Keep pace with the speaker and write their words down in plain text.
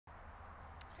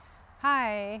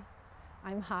Hi,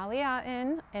 I'm Holly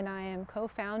Otten, and I am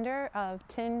co-founder of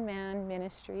Tin Man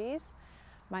Ministries.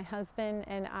 My husband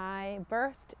and I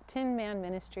birthed Tin Man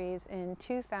Ministries in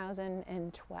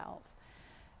 2012.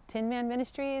 Tin Man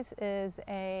Ministries is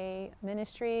a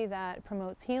ministry that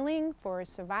promotes healing for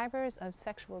survivors of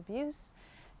sexual abuse,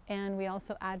 and we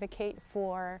also advocate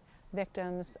for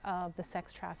victims of the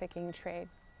sex trafficking trade.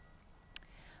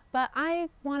 But I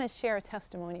want to share a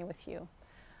testimony with you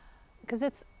because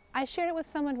I shared it with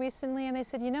someone recently and they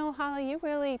said, you know,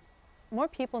 Holly, more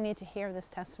people need to hear this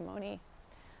testimony.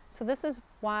 So this is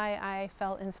why I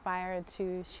felt inspired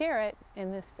to share it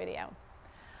in this video.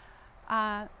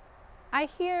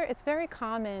 It's very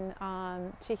common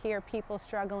to hear people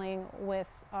struggling with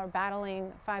or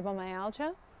battling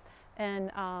fibromyalgia.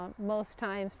 And most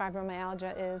times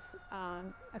fibromyalgia is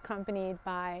accompanied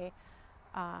by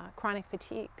chronic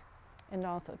fatigue. And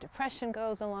also depression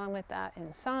goes along with that,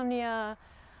 insomnia.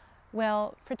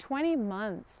 Well, for 20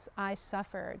 months, I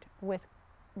suffered with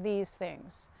these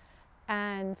things.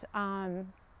 And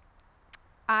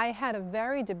I had a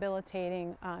very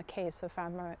debilitating case of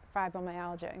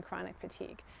fibromyalgia and chronic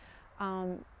fatigue.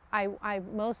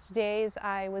 Most days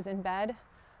I was in bed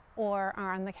or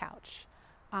on the couch.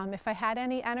 If I had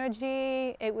any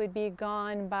energy, it would be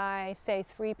gone by, say,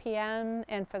 3 p.m.,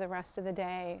 and for the rest of the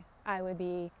day, I would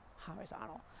be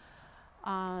horizontal.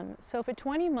 So for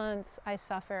 20 months I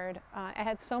suffered. I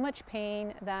had so much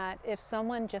pain that if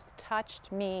someone just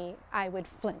touched me, I would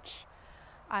flinch.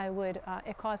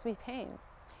 It caused me pain.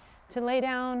 To lay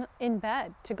down in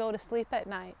bed, to go to sleep at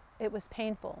night, it was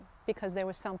painful because there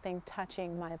was something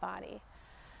touching my body.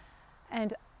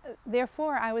 And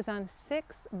therefore I was on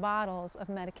 6 bottles of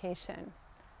medication.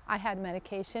 I had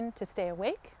medication to stay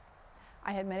awake.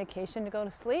 I had medication to go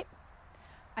to sleep.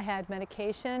 I had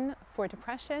medication for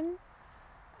depression.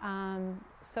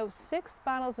 So 6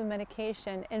 bottles of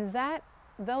medication, and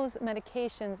those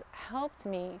medications helped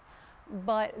me,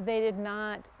 but they did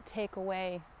not take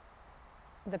away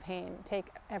the pain, take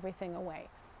everything away.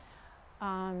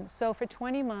 So for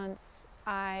 20 months,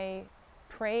 I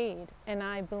prayed and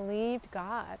I believed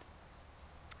God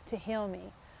to heal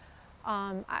me.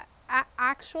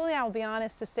 Actually, I'll be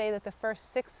honest to say that the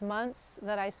first 6 months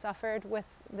that I suffered with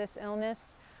this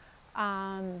illness,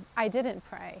 I didn't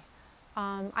pray.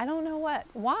 I don't know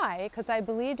why, because I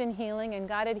believed in healing and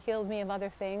God had healed me of other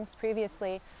things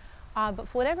previously. But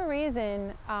for whatever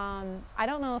reason, I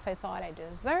don't know if I thought I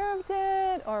deserved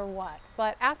it or what.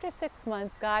 But after 6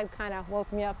 months, God kind of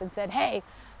woke me up and said, hey,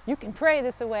 you can pray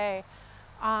this away.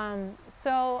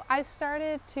 So I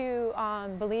started to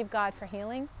believe God for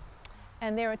healing.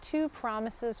 And there are 2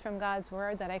 promises from God's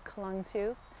word that I clung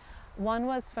to. One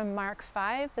was from Mark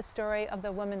 5, the story of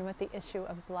the woman with the issue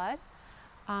of blood.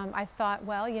 I thought,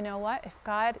 well, you know what? If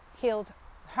God healed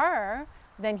her,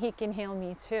 then he can heal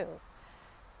me too.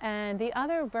 And the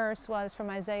other verse was from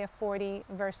Isaiah 40,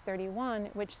 verse 31,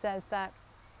 which says that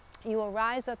you will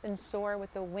rise up and soar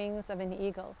with the wings of an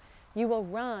eagle. You will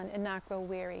run and not grow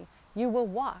weary. You will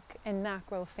walk and not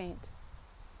grow faint.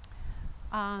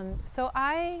 So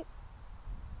I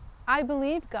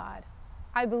believed God.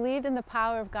 I believed in the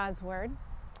power of God's word.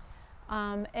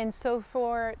 And so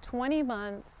for 20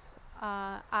 months,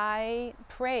 I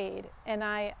prayed, and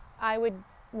I would,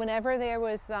 whenever there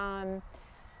was at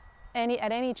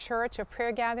any church or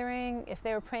prayer gathering, if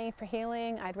they were praying for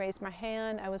healing, I'd raise my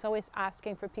hand. I was always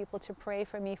asking for people to pray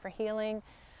for me for healing.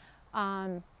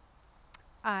 I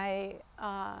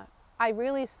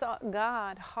really sought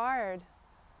God hard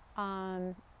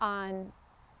on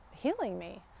healing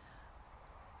me.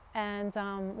 And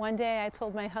one day I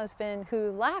told my husband,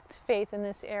 who lacked faith in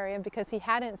this area because he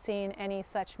hadn't seen any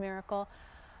such miracle,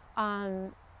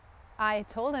 I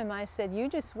told him, I said, you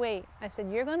just wait. I said,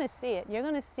 you're going to see it. You're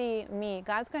going to see me.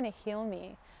 God's going to heal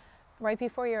me right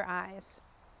before your eyes.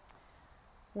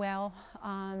 Well,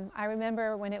 I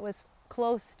remember when it was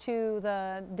close to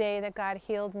the day that God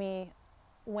healed me,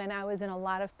 when I was in a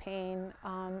lot of pain,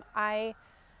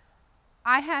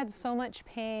 I had so much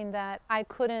pain that I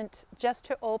couldn't, just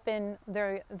to open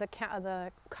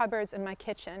the cupboards in my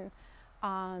kitchen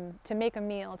to make a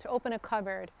meal, to open a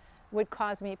cupboard would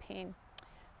cause me pain.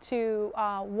 To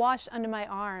wash under my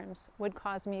arms would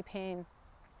cause me pain.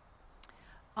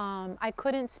 I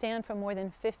couldn't stand for more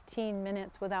than 15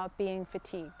 minutes without being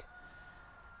fatigued.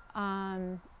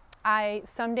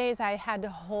 Some days I had to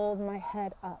hold my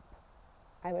head up.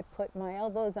 I would put my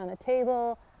elbows on a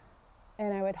table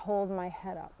and I would hold my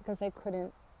head up because I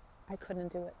couldn't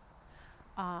do it.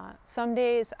 Some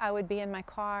days I would be in my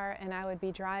car and I would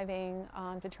be driving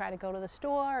to try to go to the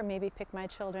store or maybe pick my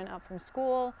children up from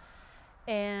school.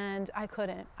 and I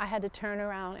couldn't. I had to turn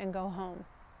around and go home.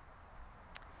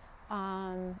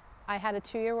 I had a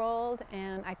 2-year-old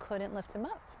and I couldn't lift him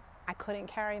up. I couldn't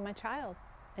carry my child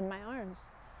in my arms.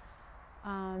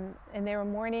 And there were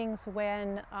mornings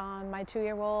when my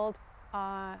 2-year-old,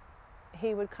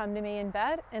 he would come to me in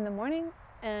bed in the morning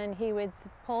and he would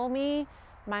pull me,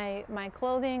 my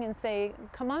clothing, and say,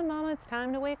 "Come on, Mama, it's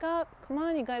time to wake up. Come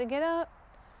on, you got to get up."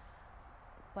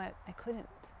 But I couldn't.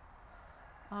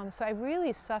 So I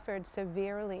really suffered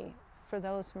severely for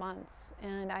those months,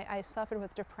 and I suffered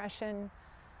with depression.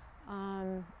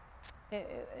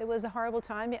 It was a horrible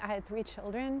time. I had 3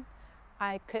 children.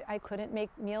 I couldn't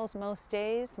make meals most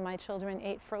days. My children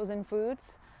ate frozen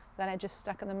foods that I just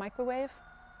stuck in the microwave.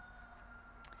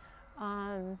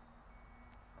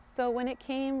 So when it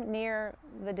came near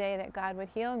the day that God would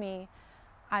heal me,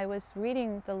 I was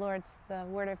reading the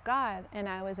Word of God, and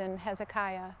I was in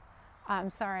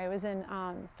I was in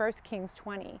 1 Kings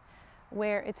 20,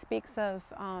 where it speaks of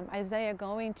Isaiah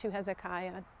going to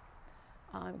Hezekiah.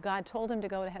 God told him to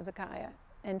go to Hezekiah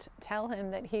and tell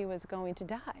him that he was going to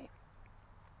die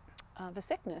of a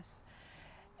sickness.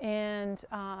 And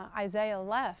Isaiah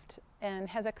left, and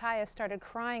Hezekiah started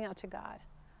crying out to God.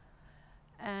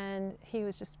 And he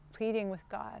was just pleading with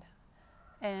God.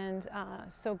 And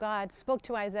so God spoke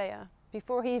to Isaiah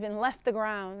before he even left the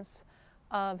grounds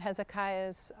of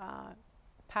Hezekiah's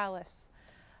palace.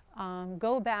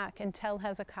 Go back and tell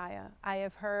Hezekiah, I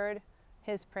have heard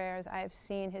his prayers, I have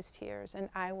seen his tears, and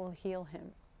I will heal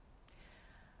him.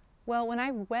 Well, when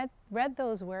I read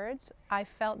those words, I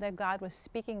felt that God was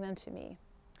speaking them to me.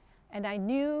 And I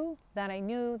knew that he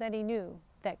knew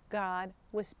that God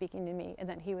was speaking to me and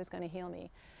that he was going to heal me.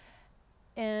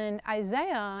 In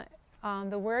Isaiah,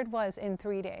 the word was in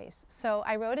 3 days. So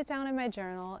I wrote it down in my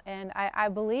journal, and I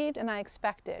believed and I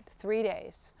expected 3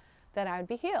 days that I would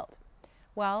be healed.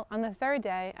 Well, on the 3rd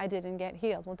day, I didn't get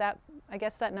healed. Well, I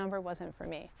guess that number wasn't for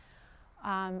me.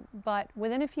 But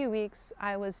within a few weeks,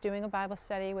 I was doing a Bible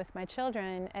study with my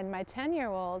children, and my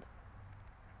 10-year-old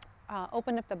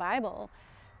opened up the Bible,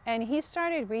 and he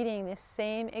started reading this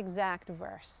same exact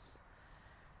verse.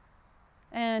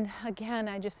 And again,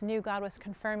 I just knew God was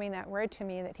confirming that word to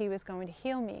me, that he was going to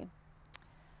heal me.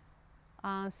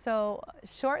 So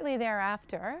shortly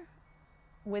thereafter,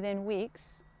 within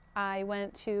weeks, I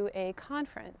went to a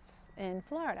conference in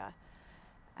Florida.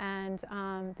 And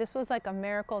this was like a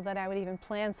miracle that I would even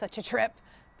plan such a trip,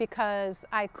 because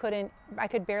I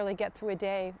could barely get through a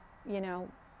day,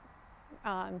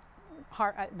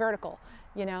 vertical,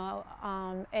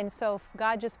 and so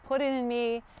God just put it in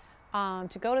me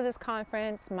to go to this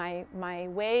conference. My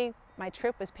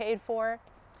trip was paid for.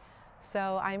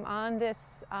 So I'm on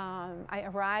this, I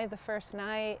arrived the first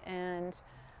night, and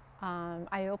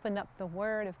I opened up the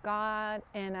Word of God,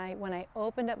 and when I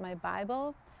opened up my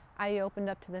Bible, I opened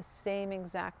up to the same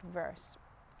exact verse.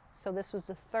 So this was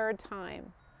the 3rd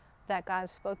time that God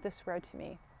spoke this word to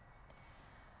me.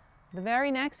 The very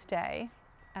next day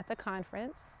at the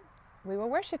conference, we were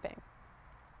worshiping.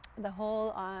 The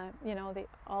whole,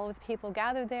 all of the people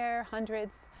gathered there,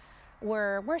 hundreds,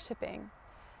 were worshiping.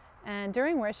 And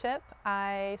during worship,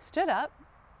 I stood up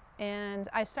and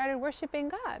I started worshiping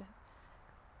God.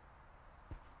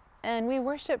 And we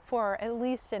worshiped for at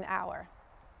least an hour.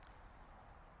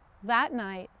 That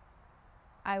night,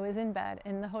 I was in bed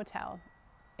in the hotel.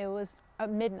 It was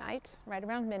midnight, right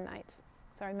around midnight.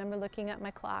 So I remember looking at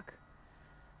my clock.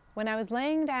 When I was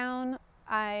laying down,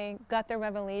 I got the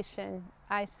revelation.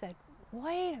 I said,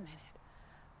 wait a minute.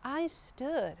 I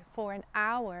stood for an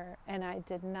hour and I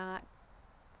did not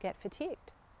get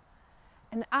fatigued.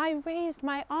 And I raised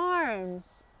my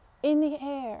arms in the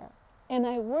air and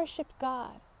I worshiped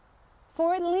God.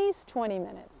 For at least 20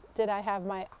 minutes did I have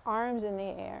my arms in the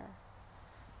air.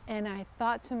 And I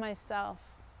thought to myself,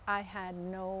 I had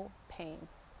no pain.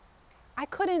 I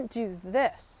couldn't do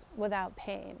this without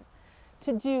pain.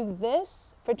 To do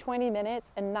this for 20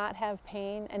 minutes and not have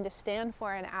pain, and to stand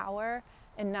for an hour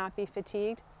and not be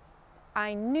fatigued,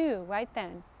 I knew right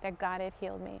then that God had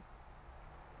healed me.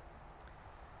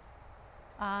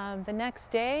 The next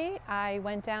day, I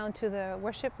went down to the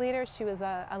worship leader. She was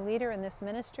a leader in this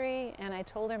ministry, and I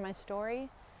told her my story,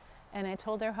 and I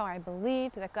told her how I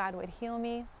believed that God would heal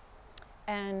me,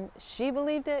 and she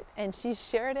believed it, and she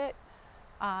shared it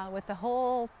with the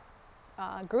whole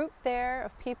group there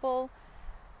of people.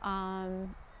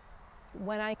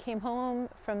 When I came home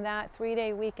from that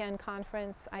 3-day weekend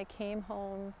conference, I came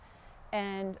home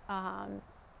and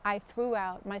I threw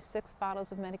out my 6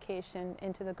 bottles of medication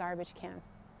into the garbage can.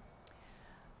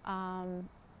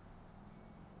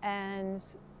 And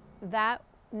that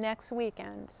next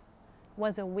weekend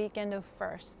was a weekend of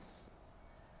firsts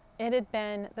It had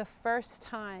been the first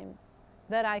time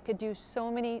that I could do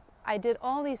I did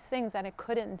all these things that I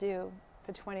couldn't do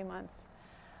for 20 months.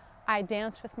 I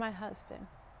danced with my husband.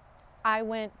 I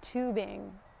went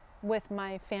tubing with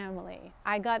my family.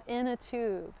 I got in a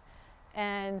tube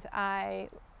and I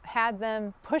had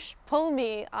them pull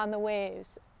me on the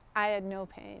waves. I had no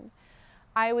pain.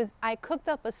 I cooked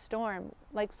up a storm.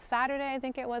 Like Saturday, I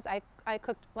think it was, I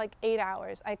cooked like 8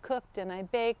 hours. I cooked and I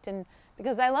baked, and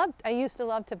because I used to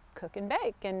love to cook and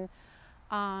bake, and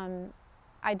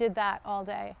I did that all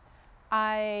day.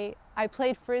 I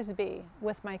played Frisbee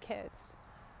with my kids.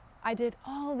 I did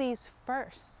all these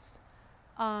firsts.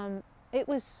 It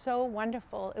was so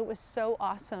wonderful. It was so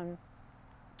awesome.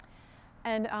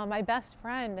 And my best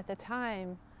friend at the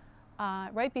time,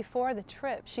 right before the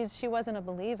trip, she wasn't a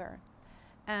believer.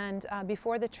 And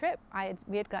before the trip,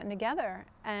 we had gotten together,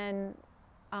 and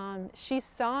she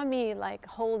saw me like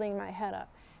holding my head up.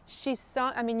 She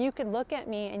saw, I mean, you could look at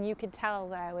me and you could tell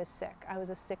that I was sick. I was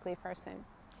a sickly person.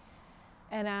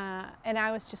 And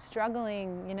I was just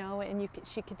struggling, you know, and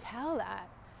she could tell that.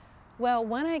 Well,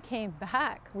 when I came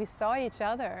back, we saw each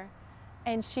other,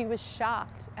 and she was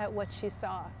shocked at what she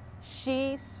saw.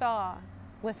 She saw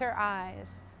with her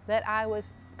eyes that I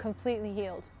was completely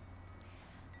healed.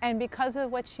 And because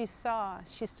of what she saw,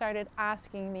 she started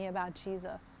asking me about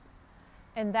Jesus.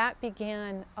 And that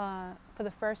began, for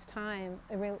the first time,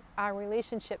 our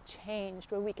relationship changed,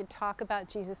 where we could talk about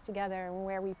Jesus together, and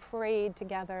where we prayed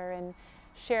together and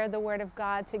shared the Word of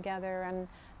God together,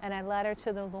 and I led her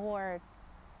to the Lord.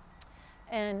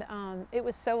 And it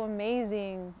was so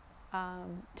amazing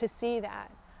to see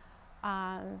that.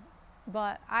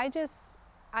 But I just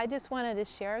wanted to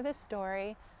share this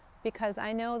story, because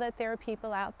I know that there are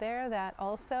people out there that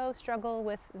also struggle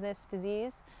with this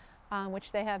disease,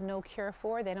 which they have no cure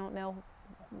for. They don't know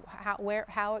how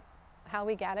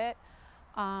we get it,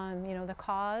 you know, the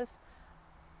cause.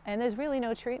 And there's really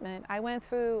no treatment. I went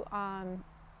through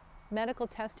medical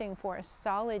testing for a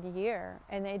solid year,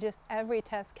 and every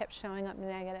test kept showing up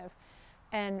negative.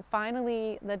 And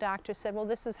finally, the doctor said, well,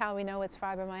 this is how we know it's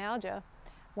fibromyalgia,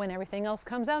 when everything else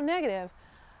comes out negative.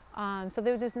 So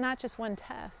there was just not just one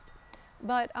test.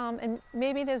 But, and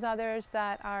maybe there's others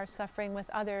that are suffering with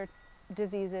other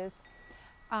diseases.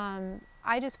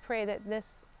 I just pray that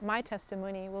my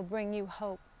testimony will bring you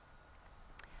hope.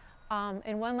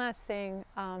 And one last thing,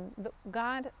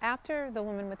 God, after the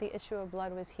woman with the issue of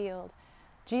blood was healed,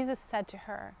 Jesus said to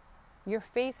her, your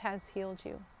faith has healed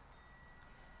you.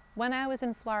 When I was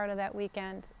in Florida that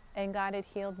weekend and God had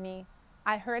healed me,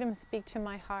 I heard him speak to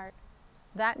my heart.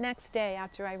 That next day,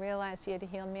 after I realized he had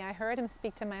healed me, I heard him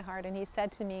speak to my heart, and he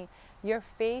said to me, your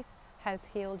faith has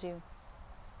healed you.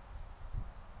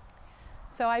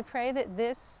 So I pray that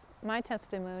my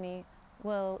testimony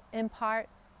will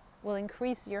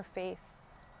increase your faith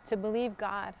to believe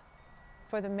God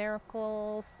for the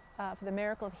miracles, for the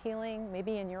miracle of healing,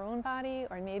 maybe in your own body,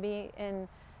 or maybe in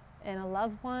a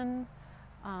loved one,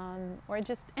 or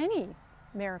just any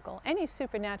miracle, any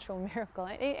supernatural miracle,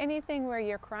 anything where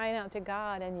you're crying out to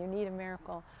God and you need a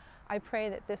miracle. I pray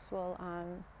that this will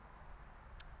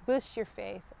boost your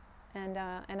faith, and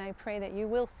I pray that you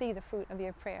will see the fruit of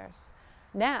your prayers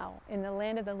now in the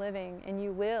land of the living, and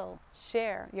you will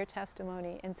share your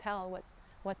testimony and tell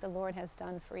what the Lord has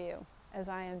done for you, as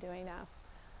I am doing now.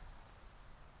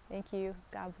 Thank you.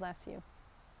 God bless you.